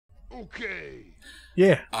Okay.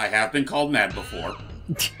 Yeah. I have been called mad before.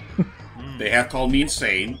 They have called me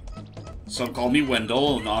insane. Some call me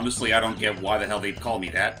Wendell, and honestly, I don't get why the hell they call me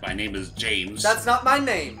that. My name is James. That's not my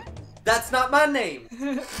name. That's not my name.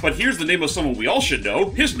 But here's the name of someone we all should know.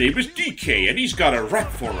 His name is DK, and he's got a rap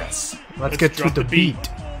for us. Let's get to drop the the beat. beat.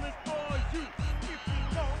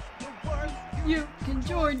 You can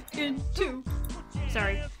join in too.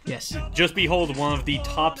 Sorry. Yes. Just behold one of the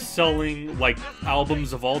top-selling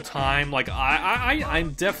albums of all time.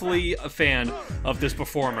 I'm definitely a fan of this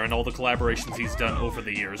performer and all the collaborations he's done over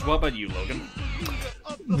the years. What about you, Logan?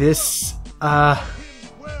 This,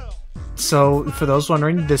 so, for those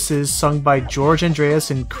wondering, this is sung by George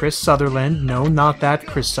Andreas and Chris Sutherland. No, not that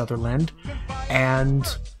Chris Sutherland. And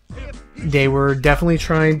they were definitely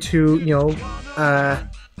trying to,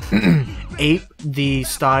 ape the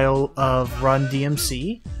style of Run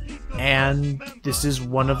DMC. And this is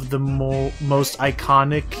one of the most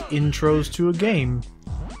iconic intros to a game,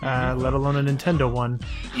 let alone a Nintendo one.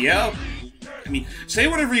 Yeah. I mean, say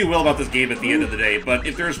whatever you will about this game at the end of the day, but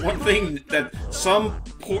if there's one thing that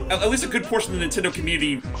at least a good portion of the Nintendo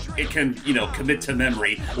community, it can, commit to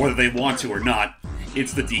memory, whether they want to or not,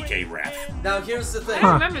 it's the DK rap. Now here's the thing. I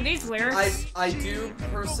don't remember these lyrics. I do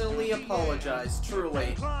personally apologize,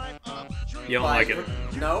 truly. You don't like it?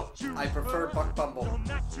 No, I prefer Buck Bumble.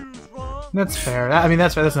 That's fair. I mean,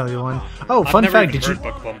 that's fair. That's another one. Oh, fun fact!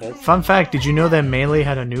 Fun fact! Did you know that Melee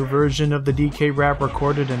had a new version of the DK rap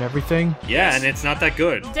recorded and everything? Yeah, and it's not that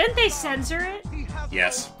good. Didn't they censor it?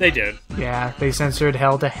 Yes. They did. Yeah, they censored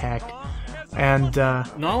hell to heck. And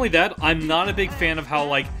not only that, I'm not a big fan of how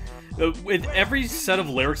with every set of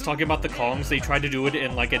lyrics talking about the Kongs, they try to do it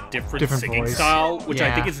in a different singing voice. style, which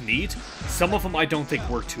I think Yeah. is neat. Some of them I don't think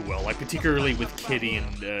work too well, particularly with Kitty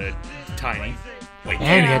and Tiny. Wait,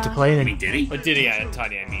 and you had to play it I in. mean, Diddy? But Diddy and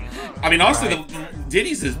Tiny, I mean. I mean, honestly,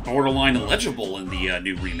 Diddy's is borderline illegible in the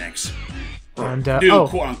new remix. And New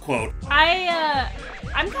quote-unquote.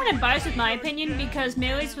 I'm kind of biased with my opinion because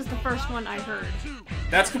Melee's was the first one I heard.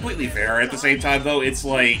 That's completely fair. At the same time, though, it's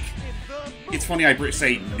funny I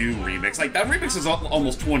say new remix. That remix is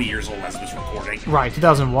almost 20 years old as of this recording. Right,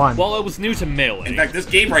 2001. Well, it was new to Melee. In fact, this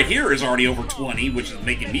game right here is already over 20, which is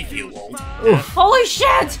making me feel old. Holy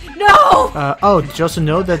shit! No! Did you also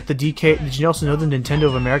know that Did you also know that Nintendo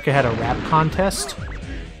of America had a rap contest?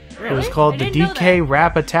 Really? It was called I the didn't know DK that.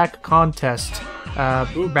 Rap Attack Contest.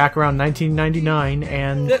 Back around 1999,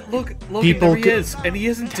 and Look, people there he could- is, and he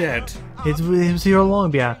isn't dead. it was here all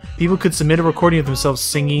along. Yeah, people could submit a recording of themselves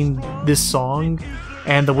singing this song,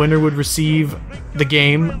 and the winner would receive the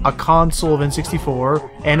game, a console of N64,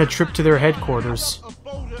 and a trip to their headquarters.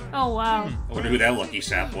 Oh, wow. I wonder who that lucky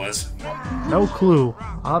sap was. No clue.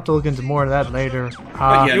 I'll have to look into more of that later.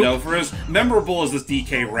 But yeah, no, for as memorable as this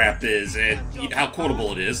DK rap is, and how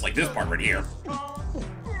quotable it is, like this part right here.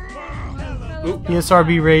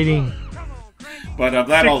 ESRB rating. But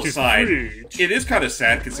that all 63. aside, it is kind of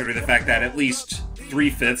sad considering the fact that at least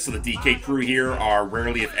 3/5 of the DK crew here are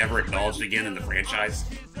rarely, if ever, acknowledged again in the franchise.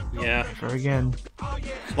 Yeah. Or again.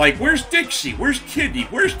 Where's Dixie? Where's Kidney?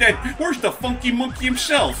 Where's the funky monkey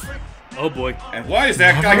himself? Oh boy. And why is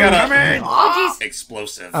that guy got a Oh, jeez.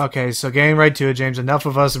 explosive? Okay, so getting right to it, James. Enough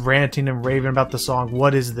of us ranting and raving about the song.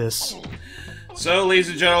 What is this? So, ladies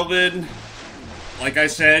and gentlemen, like I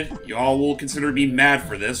said, you all will consider me mad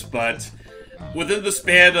for this, but within the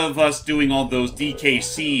span of us doing all those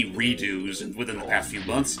DKC redos within the past few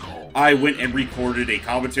months, I went and recorded a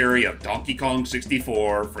commentary of Donkey Kong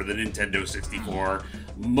 64 for the Nintendo 64,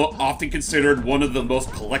 often considered one of the most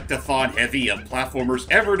collectathon-heavy of platformers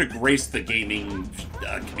ever to grace the gaming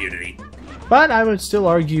community. But I would still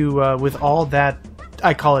argue, with all that,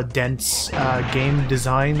 I call it dense game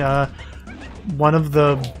design, one of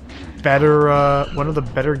the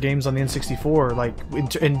better games on the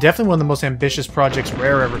N64, and definitely one of the most ambitious projects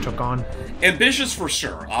Rare ever took on. Ambitious for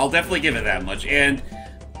sure. I'll definitely give it that much. And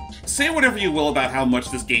say whatever you will about how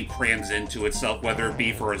much this game crams into itself, whether it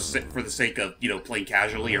be for the sake of, playing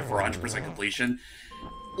casually or for 100% completion.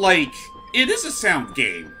 It is a sound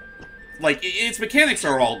game. Its mechanics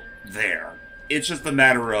are all there. It's just a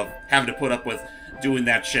matter of having to put up with doing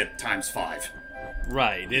that shit times 5.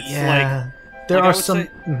 Right. It's there I are would some. say-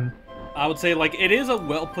 I would say, it is a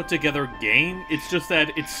well-put-together game. It's just that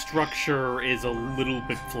its structure is a little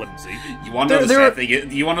bit flimsy. You want to know the There- sad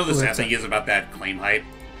thing? You want to know the sad thing is about that claim hype?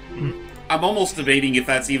 I'm almost debating if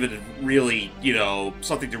that's even really,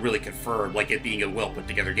 something to really confirm, it being a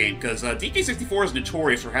well-put-together game, because DK64 is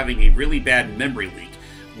notorious for having a really bad memory leak,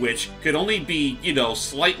 which could only be,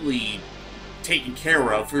 slightly taken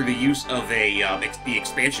care of through the use of the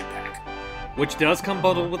expansion pack. Which does come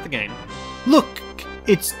bundled with the game. Look,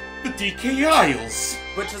 it's The DK Isles!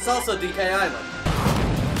 Which is also DK Island.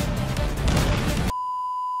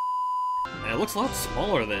 And it looks a lot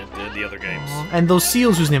smaller than the other games. And those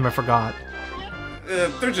seals whose name I forgot.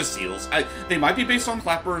 They're just seals. They might be based on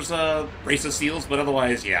Clapper's race of seals, but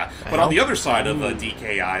otherwise, yeah. But on the other side of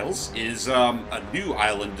DK Isles is a new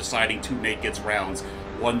island deciding to make its rounds.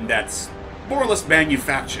 One that's more or less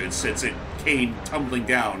manufactured since it came tumbling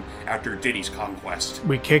down after Diddy's conquest.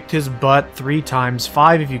 We kicked his butt 3 times,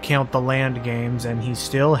 5 if you count the land games, and he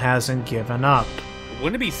still hasn't given up.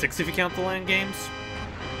 Wouldn't it be 6 if you count the land games?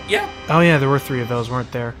 Yeah. Oh yeah, there were 3 of those,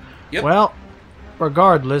 weren't there? Yep. Well,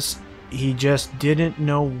 regardless, he just didn't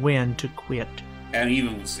know when to quit.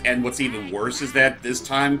 And what's even worse is that this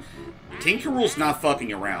time, King K. Rool's not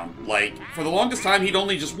fucking around. Like, for the longest time, he'd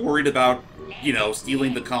only just worried about, you know,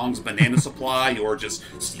 stealing the Kong's banana supply or just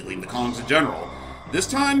stealing the Kongs in general. This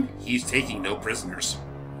time, he's taking no prisoners.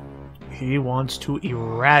 He wants to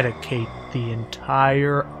eradicate the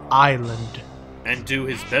entire island. And do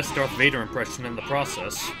his best Darth Vader impression in the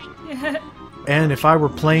process. And if I were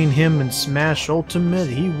playing him in Smash Ultimate,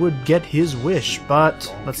 he would get his wish,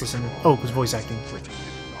 but let's listen. Oh, his voice acting.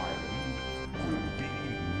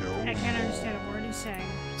 I can't understand a word he's saying.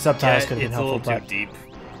 Subtitles could have been it's a helpful, little too but deep.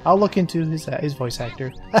 I'll look into his voice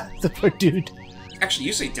actor. The poor dude. Actually,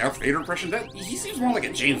 you say Darth Vader impression? He seems more like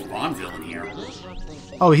a James Bond villain here.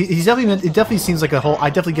 Oh, he's definitely. It definitely seems like a whole. I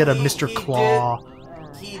definitely get a Mr. Claw.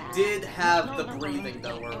 He did have the breathing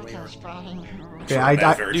though earlier. Yeah,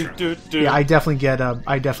 That's very true. Yeah, I definitely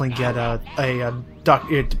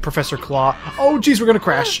get Professor Claw. Oh, jeez, we're gonna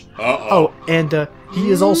crash. Uh-oh. Oh, and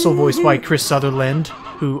he is also voiced by Chris Sutherland,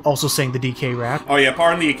 who also sang the DK rap. Oh yeah,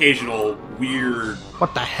 pardon the occasional weird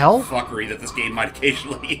What the hell? fuckery that this game might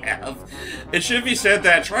occasionally have. It should be said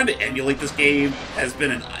that trying to emulate this game has been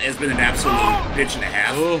an absolute bitch and a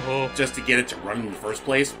half Oh. just to get it to run in the first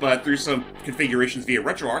place. But through some configurations via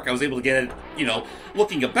RetroArch, I was able to get it, you know,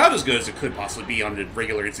 looking about as good as it could possibly be on the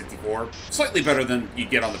regular N64. Slightly better than you'd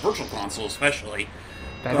get on the Virtual Console, especially.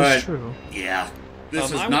 That But, is true. Yeah,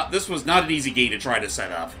 this was not an easy game to try to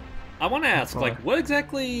set up. I want to ask, boy. like, what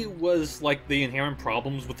exactly was, like, the inherent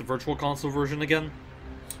problems with the Virtual Console version again?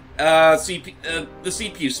 The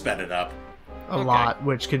CPU sped it up. A lot,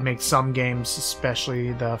 which could make some games,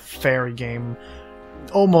 especially the fairy game,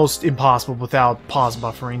 almost impossible without pause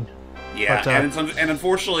buffering. Yeah, But, and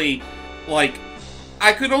unfortunately, like,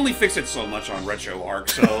 I could only fix it so much on RetroArch,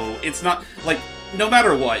 so it's not, like, no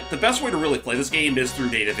matter what, the best way to really play this game is through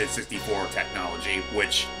native N64 technology,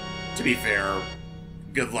 which, to be fair,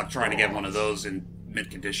 good luck trying to get one of those in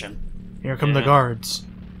mid-condition. Here come the Yeah. guards,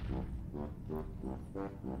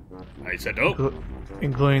 I said, oh.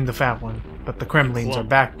 including the fat one. But the Kremlins are clump.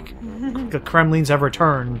 back. The Kremlins have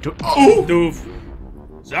returned to. Oh! Doof.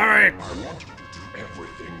 Sorry. I want you to do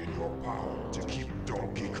everything in your power to keep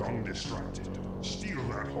Donkey Kong distracted. Steal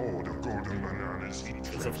that horde of golden bananas he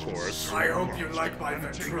Yes, of course. I hope you like my and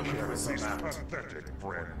take ventriloquism care of these act. pathetic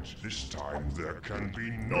friends. This time there can be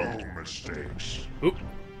no mistakes. Oop.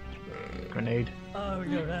 Grenade. Oh,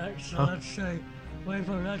 Your Excellency, we've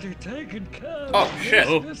already taken care of Oh, shit.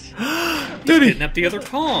 Oh. this. Diddy! Kidnap the other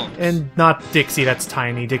Kong. And not Dixie, that's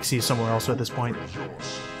Tiny. Dixie's somewhere else at this point.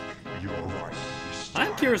 Yours. You're right. This I'm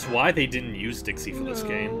time. curious why they didn't use Dixie for this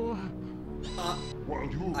game. Well,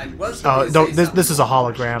 you I was Oh, going to don't, say this is a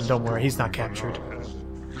something. hologram, don't worry, he's not captured.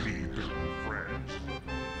 Flea-bitten friends.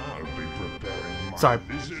 I'll be preparing my Sorry.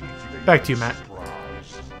 visit for Back to you, Matt. surprise.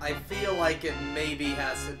 I feel like it maybe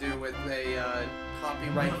has to do with a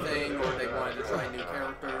copyright thing, or they wanted to try new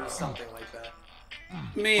characters, something like that.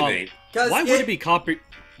 Maybe. 'Cause Why would it be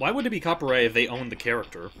copyright if they own the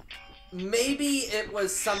character? Maybe it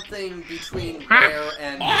was something between Rare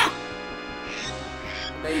and.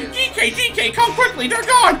 Maybe it's- DK, come quickly, they're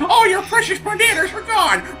gone! All your precious bananas are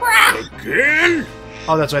gone! Rah! Again?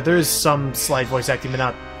 Oh, that's right, there is some slight voice acting, but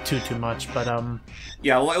not too much. But,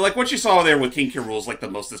 Yeah, like what you saw there with King K. Rool is like the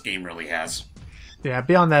most this game really has. yeah,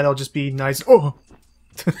 beyond that, it'll just be nice. Oh!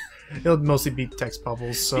 It'll mostly be text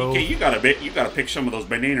bubbles, so. DK, you gotta pick some of those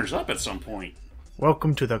bananas up at some point.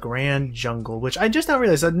 Welcome to the Grand Jungle, which I just now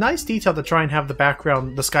realized a nice detail to try and have the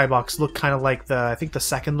background, the skybox, look kind of like I think the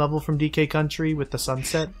second level from DK Country with the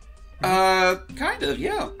sunset. Kind of,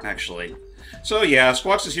 yeah, actually. So yeah,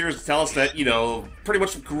 Squawks is here to tell us that, you know, pretty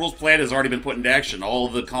much K. Rool's plan has already been put into action. All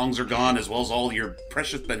of the Kongs are gone, as well as all your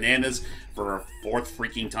precious bananas for a fourth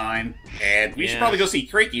freaking time. And we should Yeah. probably go see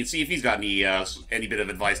Cranky and see if he's got any bit of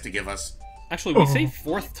advice to give us. Actually, we say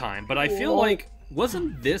fourth time, but I feel like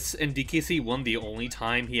wasn't this and DKC1 the only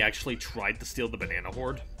time he actually tried to steal the banana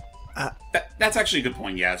horde? That's actually a good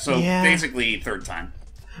point, yeah. So Yeah. basically, third time.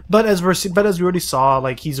 But as we already saw,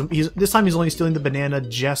 like he's this time he's only stealing the banana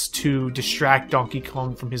just to distract Donkey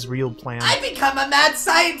Kong from his real plan. I become a mad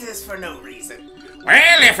scientist for no reason.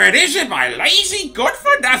 Well, if it isn't my lazy,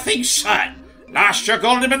 good-for-nothing son. Lost your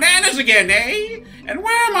golden bananas again, eh? And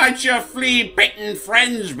where might your flea-bitten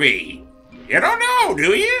friends be? You don't know,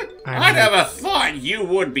 do you? I never thought you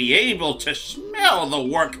would be able to smell the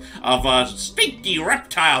work of a stinky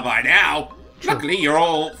reptile by now.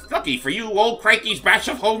 Lucky for you, old Cranky's batch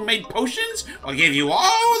of homemade potions will give you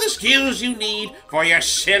all the skills you need for your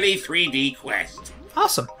silly 3D quest.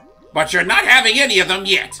 Awesome. But you're not having any of them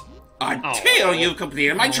yet. Until you've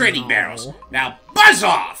completed my training barrels. Now buzz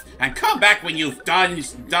off and come back when you've done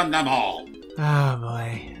them all. Oh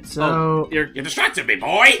boy. So you distracted me,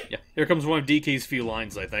 boy. Yeah, here comes one of DK's few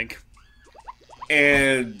lines, I think.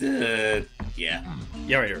 And yeah.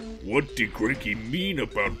 Yeah, right here. What did Cranky mean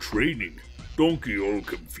about training? Donkey all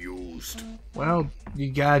confused. Well, you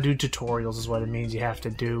gotta do tutorials is what it means you have to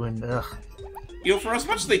do, and ugh. You know, for as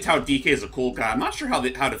much as they tout DK as a cool guy, I'm not sure how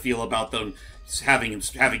to feel about them having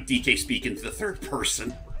DK speak into the third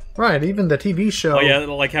person. Right, even the TV show. Oh yeah,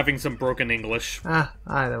 like having some broken English.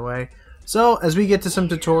 Either way. So, as we get to some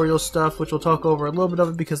tutorial stuff, which we'll talk over a little bit of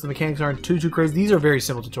it because the mechanics aren't too crazy. These are very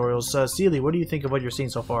simple tutorials. Seely, what do you think of what you're seeing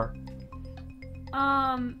so far?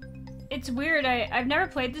 It's weird. I've never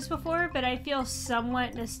played this before, but I feel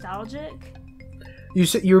somewhat nostalgic.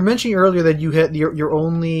 You were mentioning earlier that you had your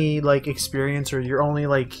only like experience or your only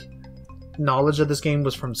like knowledge of this game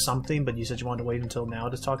was from something, but you said you wanted to wait until now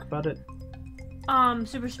to talk about it.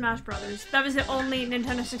 Super Smash Brothers. That was the only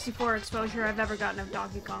Nintendo 64 exposure I've ever gotten of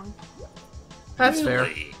Donkey Kong. That's fair.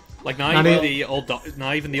 Like not even the old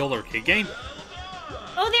arcade game.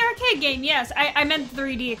 Oh, the arcade game. Yes, I meant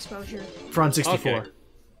 3D exposure. For on 64. Okay.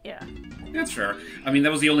 Yeah. That's fair. I mean,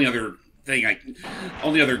 that was the only other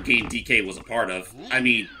only other game DK was a part of. I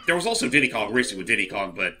mean, there was also Diddy Kong Racing with Diddy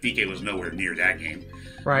Kong, but DK was nowhere near that game.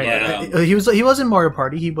 Right. But, he was in Mario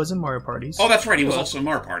Party. He was in Mario Parties. Oh, that's right. He was also in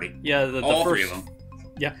Mario Party. Yeah, all first, three of them.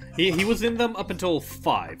 Yeah, he was in them up until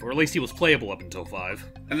 5, or at least he was playable up until 5.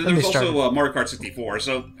 And then there was also Mario Kart 64.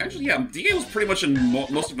 So actually, yeah, DK was pretty much in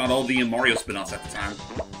most, if not all, the Mario spin-offs at the time.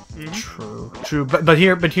 Mm-hmm. True. But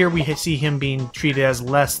here we see him being treated as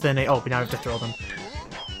less than a. Oh, now we have to throw them.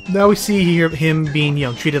 Now we see here him being,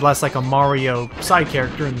 treated less like a Mario side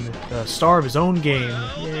character and the star of his own game.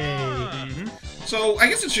 Yay! So I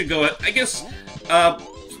guess it should go. I guess,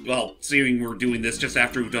 well, seeing we're doing this just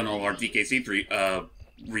after we've done all our DKC3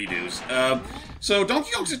 redos. So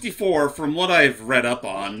Donkey Kong 64, from what I've read up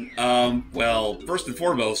on, well, first and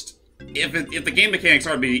foremost, if the game mechanics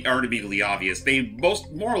aren't immediately obvious, they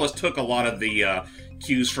more or less took a lot of the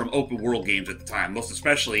cues from open world games at the time, most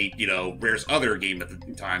especially, Rare's other game at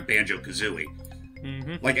the time, Banjo-Kazooie.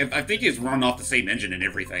 Mm-hmm. Like, I think it's run off the same engine and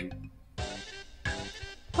everything.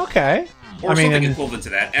 Okay. Or something equivalent to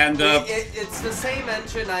that. And it's the same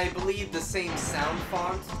engine, I believe the same sound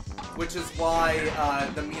font, which is why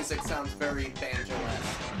the music sounds very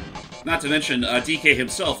Banjo-esque. Not to mention, DK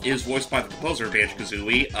himself is voiced by the composer of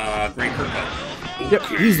Banjo-Kazooie, Greg Kirkhope.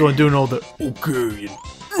 Yep, he's the one doing all the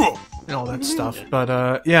and all that stuff.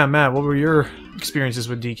 But yeah, Matt, what were your experiences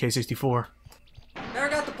with DK64? Never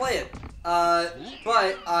got to play it,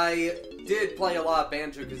 but I did play a lot of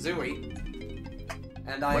Banjo-Kazooie.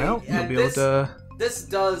 And this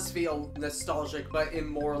does feel nostalgic, but in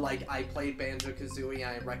more like I played Banjo-Kazooie,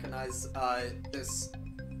 I recognize this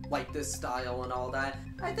style and all that.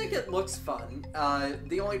 I think it looks fun.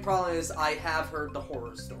 The only problem is I have heard the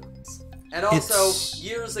horror stories. And also,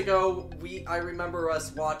 years ago, I remember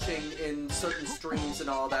us watching in certain streams and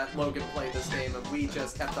all that, Logan played this game, and we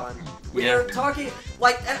just kept on... We were talking,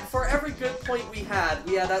 for every good point we had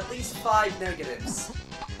at least 5 negatives.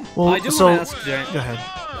 Well, I do want to ask James. Go ahead.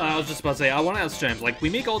 I was just about to say, I want to ask James, we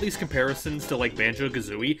make all these comparisons to,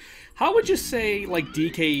 Banjo-Kazooie. How would you say,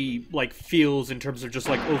 DK, feels in terms of just,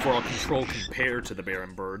 overall control compared to the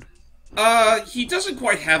Baron Bird? He doesn't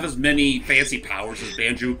quite have as many fancy powers as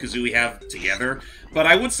Banjo-Kazooie have together, but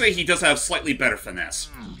I would say he does have slightly better finesse.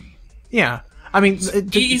 Yeah. I mean,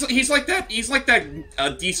 he's like that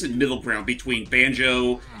decent middle ground between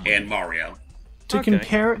Banjo and Mario. To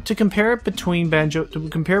compare it between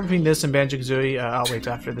this and Banjo-Kazooie, I'll wait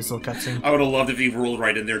after this little cutscene. I would have loved if he rolled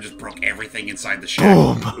right in there and just broke everything inside the shack.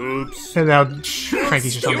 Boom! Oops. And now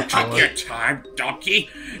Cranky's just on the floor. You took your time, donkey.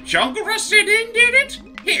 Jungle Rusted in did it?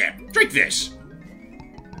 Here, drink this.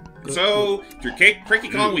 So, through Cranky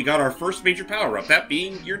Kong, we got our first major power-up, that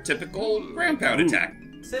being your typical ground pound attack.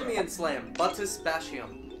 Simeon Slam, Butus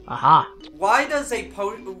Bashium. Aha. Why does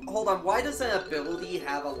why does an ability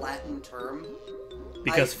have a Latin term?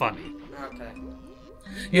 Because funny. Okay.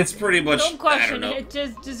 It's pretty much. Don't question I don't know.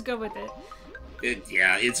 it. Just go with it.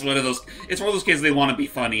 Yeah, it's one of those. It's one of those kids they want to be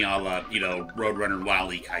funny, a la Roadrunner and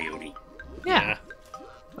Wile E. Coyote. Yeah.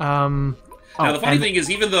 Now the funny thing is,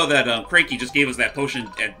 even though that Cranky just gave us that potion,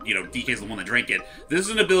 and DK's the one that drank it, this is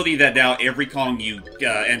an ability that now every Kong you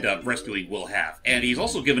end up rescuing will have, and he's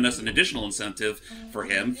also given us an additional incentive for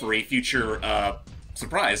him for a future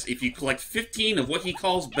surprise if you collect 15 of what he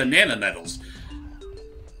calls banana medals.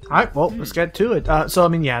 Alright, well, let's get to it.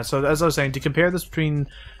 So as I was saying, to compare this between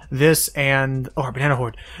this and... Banana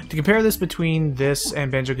Horde. To compare this between this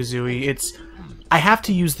and Banjo-Kazooie, I have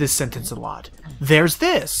to use this sentence a lot. There's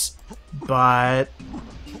this, but...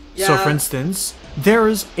 Yeah. So, for instance,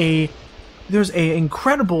 there's a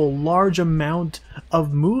incredible large amount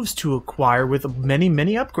of moves to acquire with many,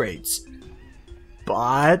 many upgrades.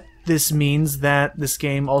 But this means that this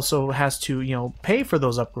game also has to, pay for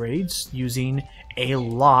those upgrades using a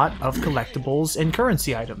lot of collectibles and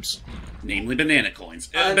currency items. Namely banana coins.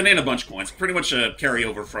 Banana bunch coins. Pretty much a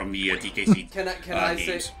carryover from the DKC Can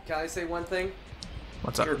I say one thing?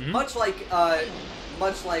 What's up? Sure. Much like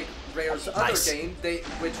Rare's other game,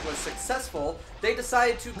 which was successful, they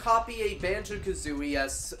decided to copy a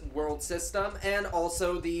Banjo-Kazooie world system and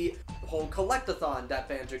also the whole collectathon that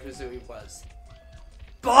Banjo-Kazooie was.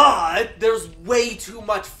 But there's way too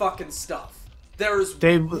much fucking stuff.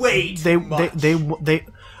 Way too much. But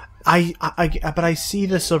I see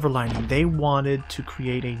the silver lining. They wanted to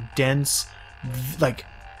create a dense,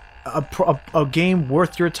 a game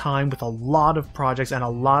worth your time with a lot of projects and a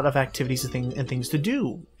lot of activities and things to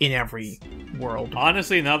do in every world.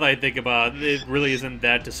 Honestly, now that I think about it, it really isn't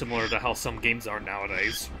that dissimilar to how some games are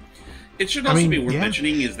nowadays. It should also be worth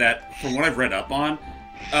mentioning is that, from what I've read up on,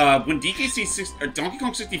 when Donkey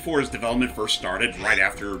Kong 64's development first started, right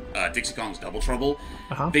after Dixie Kong's Double Trouble,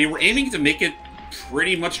 they were aiming to make it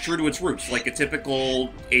pretty much true to its roots, like a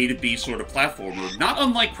typical A to B sort of platformer, not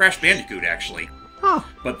unlike Crash Bandicoot, actually. Huh.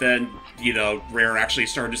 But then, Rare actually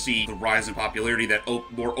started to see the rise in popularity that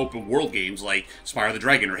more open-world games like Spyro the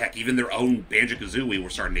Dragon, or heck, even their own Banjo-Kazooie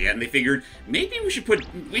were starting to get, and they figured, maybe we should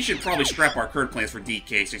probably scrap our current plans for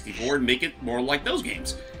DK64 and make it more like those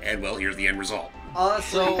games. And, well, here's the end result.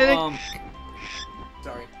 Sorry.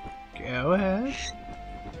 Go ahead.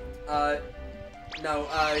 No,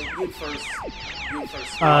 you first.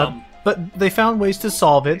 But they found ways to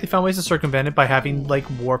solve it. They found ways to circumvent it by having,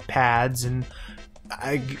 warp pads, and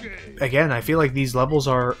I feel like these levels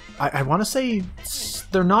are... I want to say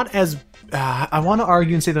they're not as... I want to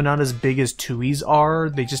argue and say they're not as big as Tooie's are.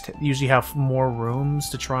 They just usually have more rooms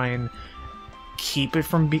to try and keep it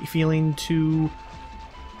from feeling too...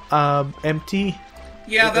 empty.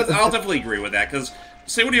 Yeah, I'll definitely agree with that, because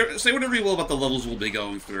say whatever you will about the levels we'll be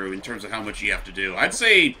going through in terms of how much you have to do. I'd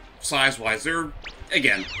say, size-wise, they're,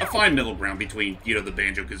 again, a fine middle ground between, the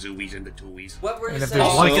Banjo-Kazooies and the Tooies. What were you Also,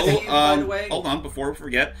 saying, by the way? hold on, before we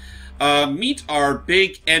forget, meet our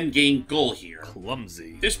big endgame goal here.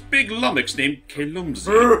 Clumsy. This big lummox named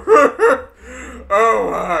Clumsy.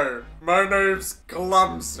 Oh, hi. My name's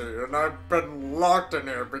Clumsy, and I've been locked in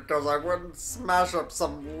here because I wouldn't smash up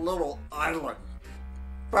some little island.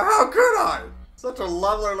 But how could I? Such a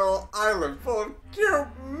lovely little island full of cute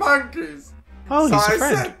monkeys. Oh, so he's a I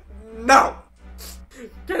friend. said, no.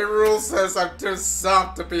 K-Rool says I'm too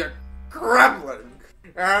soft to be a gremlin.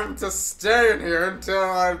 I'm to stay in here until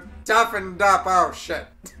I'm toughened up. Oh, shit.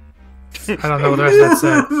 I don't know what the rest of that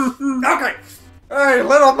said. Okay. Hey,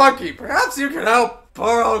 little monkey, perhaps you can help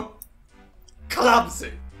poor old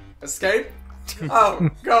Clumsy escape? Oh,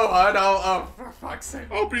 go on. Oh, for fuck's sake.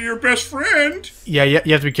 I'll be your best friend. Yeah, you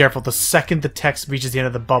have to be careful. The second the text reaches the end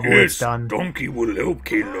of the bubble, it's done. Donkey will help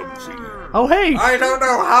Clumsy. Oh, hey! I don't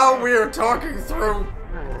know how we are talking through,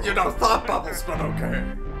 thought bubbles, but okay.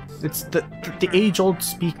 It's the age-old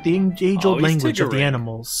language of the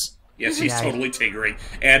animals. Yes, he's totally tiggering.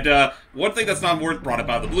 And one thing that's not worth brought up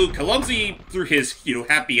out of the blue, Clumsy, through his,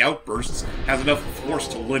 happy outbursts, has enough force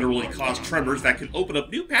to literally cause tremors that can open up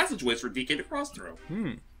new passageways for DK to cross through.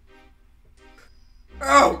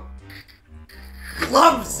 Oh!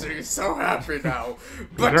 Clumsy, so happy now.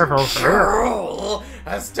 But K-Rool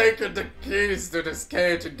has taken the keys to this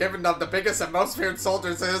cage and given them the biggest and most feared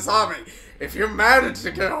soldiers in his army. If you manage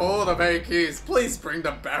to get hold of any keys, please bring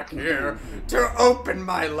them back here to open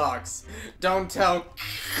my locks. Don't tell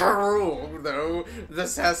K-Rool, though.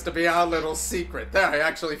 This has to be our little secret. There, I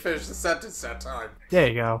actually finished the sentence that time. There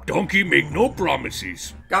you go. Donkey make no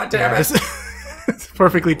promises. God damn it. It's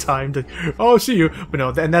perfectly timed. Oh, see you. But no,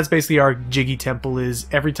 and that's basically our Jiggy Temple is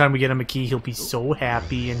every time we get him a key, he'll be so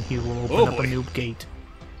happy and he will open up a new gate.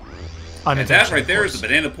 And that right there is the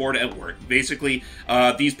banana port at work. Basically,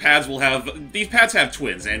 these pads have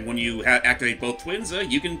twins, and when you activate both twins,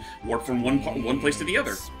 you can warp from one place to the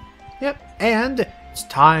other. Yep, and it's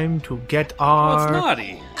time to get our... Well, it's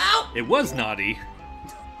naughty. Ow! It was naughty.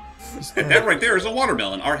 That right there is a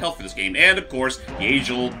watermelon, our health for this game, and of course, the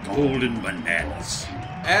age-old golden bananas.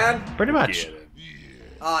 And pretty much.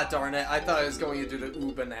 Ah, darn it! I thought I was going to do the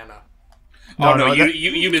ooh banana. No,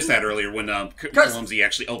 you missed that earlier when Clumsy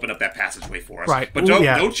actually opened up that passageway for us. Right. But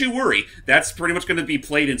don't you worry. That's pretty much going to be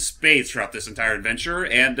played in spades throughout this entire adventure.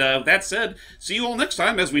 And that said, see you all next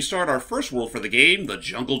time as we start our first world for the game, the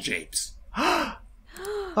Jungle Japes.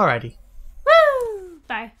 Alrighty. Woo!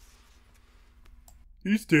 Bye.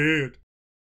 He's dead.